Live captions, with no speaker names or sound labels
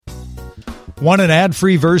Want an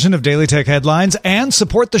ad-free version of Daily Tech Headlines and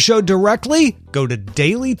support the show directly? Go to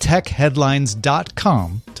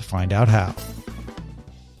dailytechheadlines.com to find out how.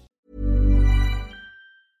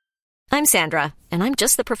 I'm Sandra, and I'm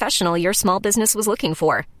just the professional your small business was looking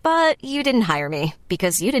for. But you didn't hire me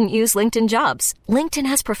because you didn't use LinkedIn Jobs. LinkedIn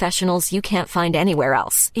has professionals you can't find anywhere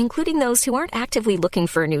else, including those who aren't actively looking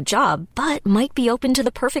for a new job, but might be open to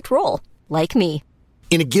the perfect role, like me.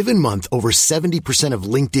 In a given month, over 70% of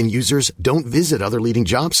LinkedIn users don't visit other leading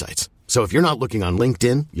job sites. So if you're not looking on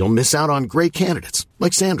LinkedIn, you'll miss out on great candidates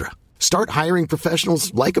like Sandra. Start hiring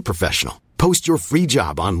professionals like a professional. Post your free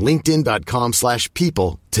job on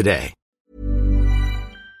linkedin.com/people today.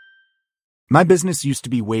 My business used to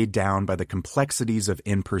be weighed down by the complexities of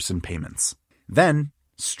in-person payments. Then,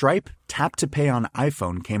 Stripe Tap to Pay on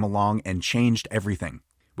iPhone came along and changed everything.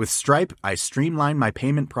 With Stripe, I streamlined my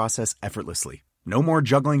payment process effortlessly. No more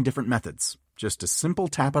juggling different methods. Just a simple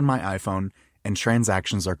tap on my iPhone and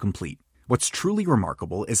transactions are complete. What's truly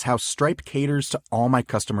remarkable is how Stripe caters to all my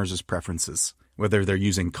customers' preferences. Whether they're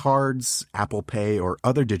using cards, Apple Pay, or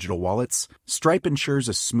other digital wallets, Stripe ensures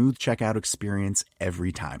a smooth checkout experience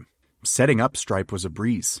every time. Setting up Stripe was a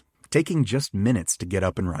breeze, taking just minutes to get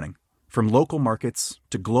up and running. From local markets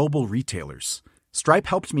to global retailers, Stripe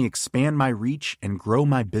helped me expand my reach and grow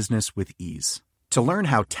my business with ease. To learn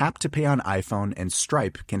how Tap to Pay on iPhone and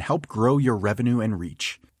Stripe can help grow your revenue and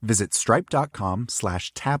reach, visit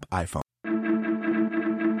stripe.com/tapiphone.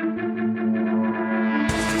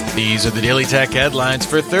 These are the Daily Tech headlines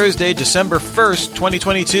for Thursday, December 1st,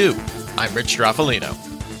 2022. I'm Rich Straffolino.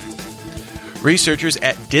 Researchers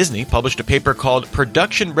at Disney published a paper called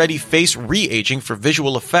Production-Ready Face Re-Aging for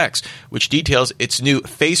Visual Effects, which details its new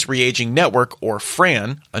Face Re-Aging Network, or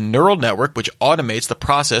FRAN, a neural network which automates the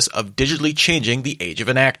process of digitally changing the age of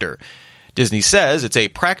an actor. Disney says it's a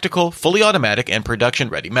practical, fully automatic, and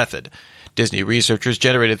production-ready method. Disney researchers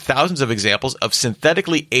generated thousands of examples of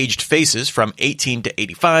synthetically aged faces from 18 to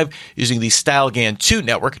 85 using the StyleGAN 2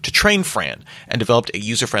 network to train Fran, and developed a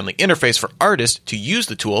user-friendly interface for artists to use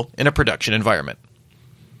the tool in a production environment.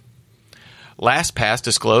 LastPass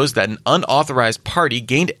disclosed that an unauthorized party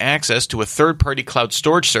gained access to a third-party cloud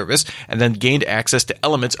storage service and then gained access to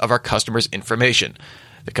elements of our customers' information.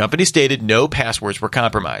 The company stated no passwords were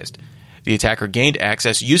compromised. The attacker gained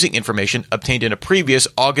access using information obtained in a previous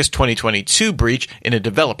August 2022 breach in a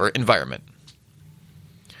developer environment.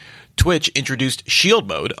 Twitch introduced Shield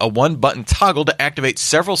Mode, a one-button toggle to activate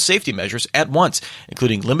several safety measures at once,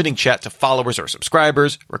 including limiting chat to followers or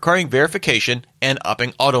subscribers, requiring verification, and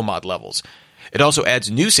upping auto-mod levels. It also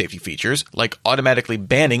adds new safety features, like automatically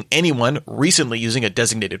banning anyone recently using a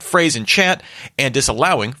designated phrase in chat and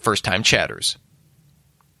disallowing first-time chatters.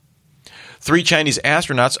 3 Chinese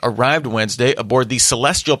astronauts arrived Wednesday aboard the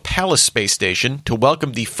Celestial Palace space station to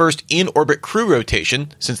welcome the first in-orbit crew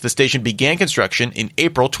rotation since the station began construction in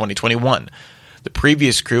April 2021. The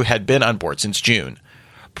previous crew had been on board since June.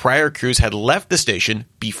 Prior crews had left the station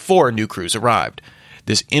before new crews arrived.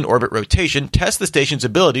 This in-orbit rotation tests the station's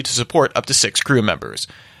ability to support up to 6 crew members.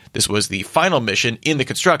 This was the final mission in the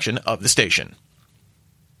construction of the station.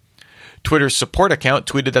 Twitter's support account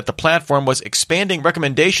tweeted that the platform was expanding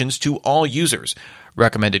recommendations to all users.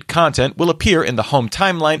 Recommended content will appear in the Home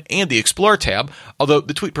timeline and the Explore tab, although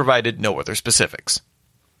the tweet provided no other specifics.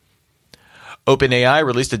 OpenAI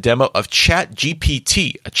released a demo of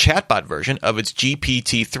ChatGPT, a chatbot version of its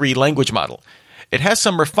GPT-3 language model. It has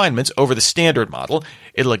some refinements over the standard model.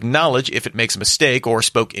 It'll acknowledge if it makes a mistake or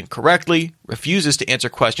spoke incorrectly, refuses to answer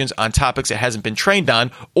questions on topics it hasn't been trained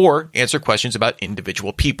on, or answer questions about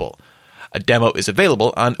individual people. A demo is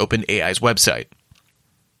available on OpenAI's website.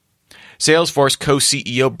 Salesforce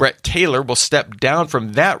co-CEO Bret Taylor will step down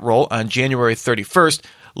from that role on January 31st,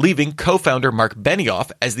 leaving co-founder Mark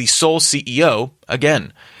Benioff as the sole CEO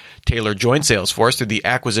again. Taylor joined Salesforce through the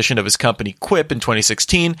acquisition of his company Quip in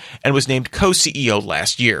 2016 and was named co-CEO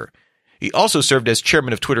last year. He also served as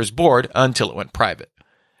chairman of Twitter's board until it went private.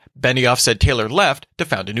 Benioff said Taylor left to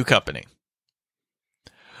found a new company.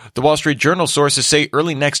 The Wall Street Journal sources say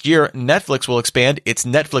early next year, Netflix will expand its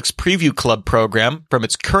Netflix Preview Club program from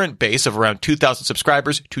its current base of around 2,000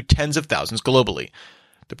 subscribers to tens of thousands globally.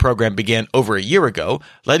 The program began over a year ago,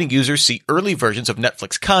 letting users see early versions of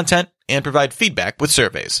Netflix content and provide feedback with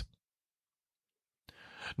surveys.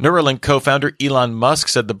 Neuralink co-founder Elon Musk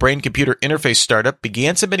said the brain-computer interface startup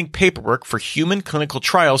began submitting paperwork for human clinical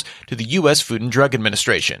trials to the U.S. Food and Drug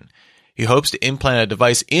Administration. He hopes to implant a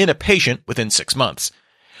device in a patient within 6 months.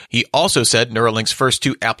 He also said Neuralink's first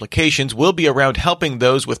 2 applications will be around helping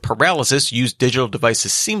those with paralysis use digital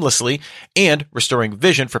devices seamlessly and restoring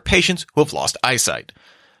vision for patients who have lost eyesight.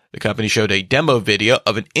 The company showed a demo video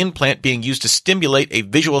of an implant being used to stimulate a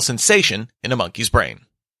visual sensation in a monkey's brain.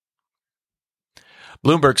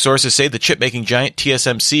 Bloomberg sources say the chip-making giant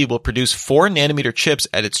TSMC will produce 4-nanometer chips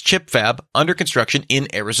at its chip fab under construction in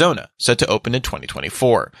Arizona, set to open in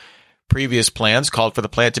 2024. Previous plans called for the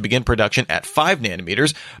plant to begin production at 5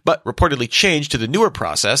 nanometers, but reportedly changed to the newer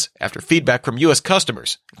process after feedback from U.S.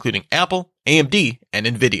 customers, including Apple, AMD, and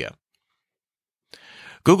NVIDIA.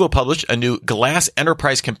 Google published a new Glass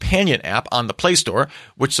Enterprise Companion app on the Play Store,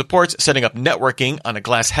 which supports setting up networking on a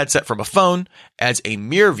Glass headset from a phone, adds a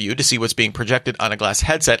mirror view to see what's being projected on a Glass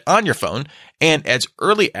headset on your phone, and adds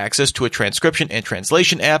early access to a transcription and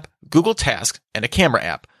translation app, Google Tasks, and a camera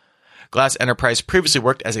app. Glass Enterprise previously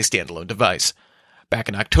worked as a standalone device. Back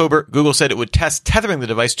in October, Google said it would test tethering the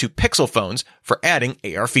device to Pixel phones for adding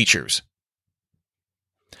AR features.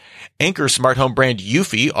 Anker smart home brand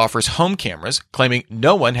Eufy offers home cameras, claiming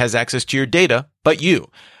no one has access to your data but you.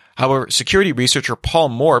 However, security researcher Paul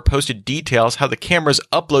Moore posted details how the cameras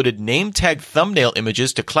uploaded name-tagged thumbnail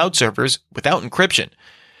images to cloud servers without encryption.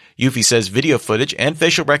 Eufy says video footage and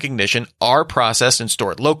facial recognition are processed and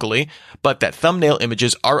stored locally, but that thumbnail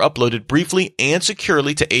images are uploaded briefly and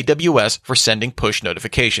securely to AWS for sending push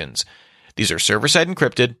notifications. These are server-side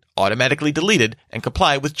encrypted, automatically deleted, and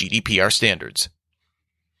comply with GDPR standards.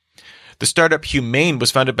 The startup Humane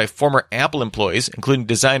was founded by former Apple employees, including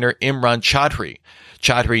designer Imran Chaudhry.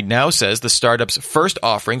 Chaudhry now says the startup's first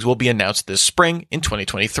offerings will be announced this spring in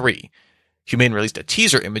 2023. Humane released a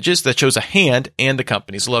teaser images that shows a hand and the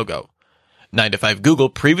company's logo. 9to5 Google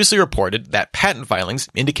previously reported that patent filings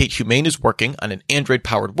indicate Humane is working on an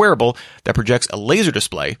Android-powered wearable that projects a laser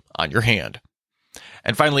display on your hand.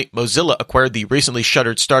 And finally, Mozilla acquired the recently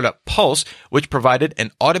shuttered startup Pulse, which provided an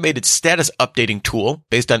automated status updating tool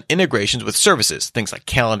based on integrations with services, things like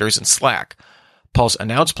calendars and Slack. Pulse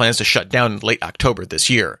announced plans to shut down in late October this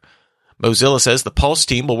year. Mozilla says the Pulse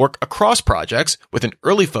team will work across projects with an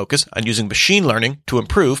early focus on using machine learning to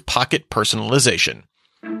improve Pocket personalization.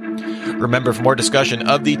 Remember, for more discussion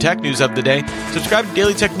of the tech news of the day, subscribe to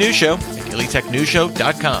Daily Tech News Show at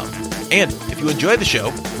dailytechnewsshow.com. And if you enjoy the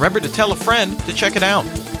show, remember to tell a friend to check it out.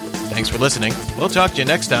 Thanks for listening. We'll talk to you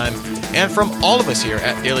next time. And from all of us here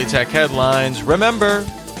at Daily Tech Headlines, remember,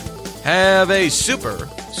 have a super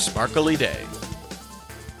sparkly day.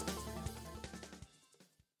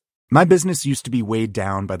 My business used to be weighed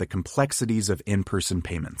down by the complexities of in-person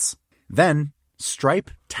payments. Then,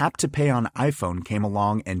 Stripe Tap to Pay on iPhone came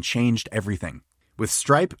along and changed everything. With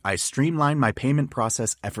Stripe, I streamlined my payment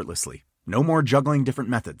process effortlessly. No more juggling different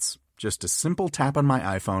methods. Just a simple tap on my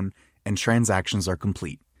iPhone and transactions are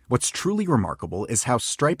complete. What's truly remarkable is how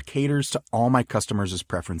Stripe caters to all my customers'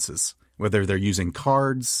 preferences. Whether they're using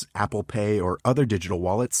cards, Apple Pay, or other digital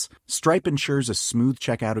wallets, Stripe ensures a smooth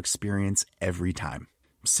checkout experience every time.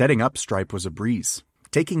 Setting up Stripe was a breeze,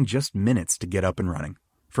 taking just minutes to get up and running.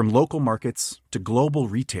 From local markets to global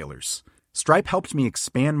retailers, Stripe helped me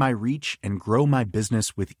expand my reach and grow my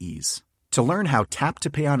business with ease. To learn how Tap to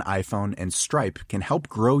Pay on iPhone and Stripe can help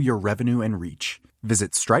grow your revenue and reach,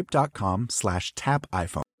 visit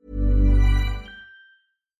stripe.com/tapiphone.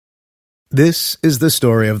 This is the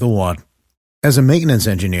story of the one. As a maintenance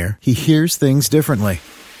engineer, he hears things differently.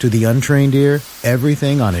 To the untrained ear,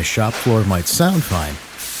 everything on his shop floor might sound fine,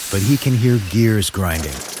 but he can hear gears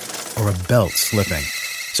grinding or a belt slipping.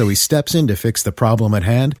 So he steps in to fix the problem at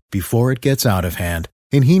hand before it gets out of hand.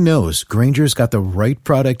 And he knows Grainger's got the right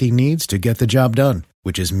product he needs to get the job done,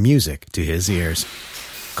 which is music to his ears.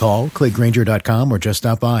 Call, click Grainger.com, or just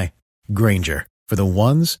stop by. Grainger, for the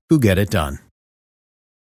ones who get it done.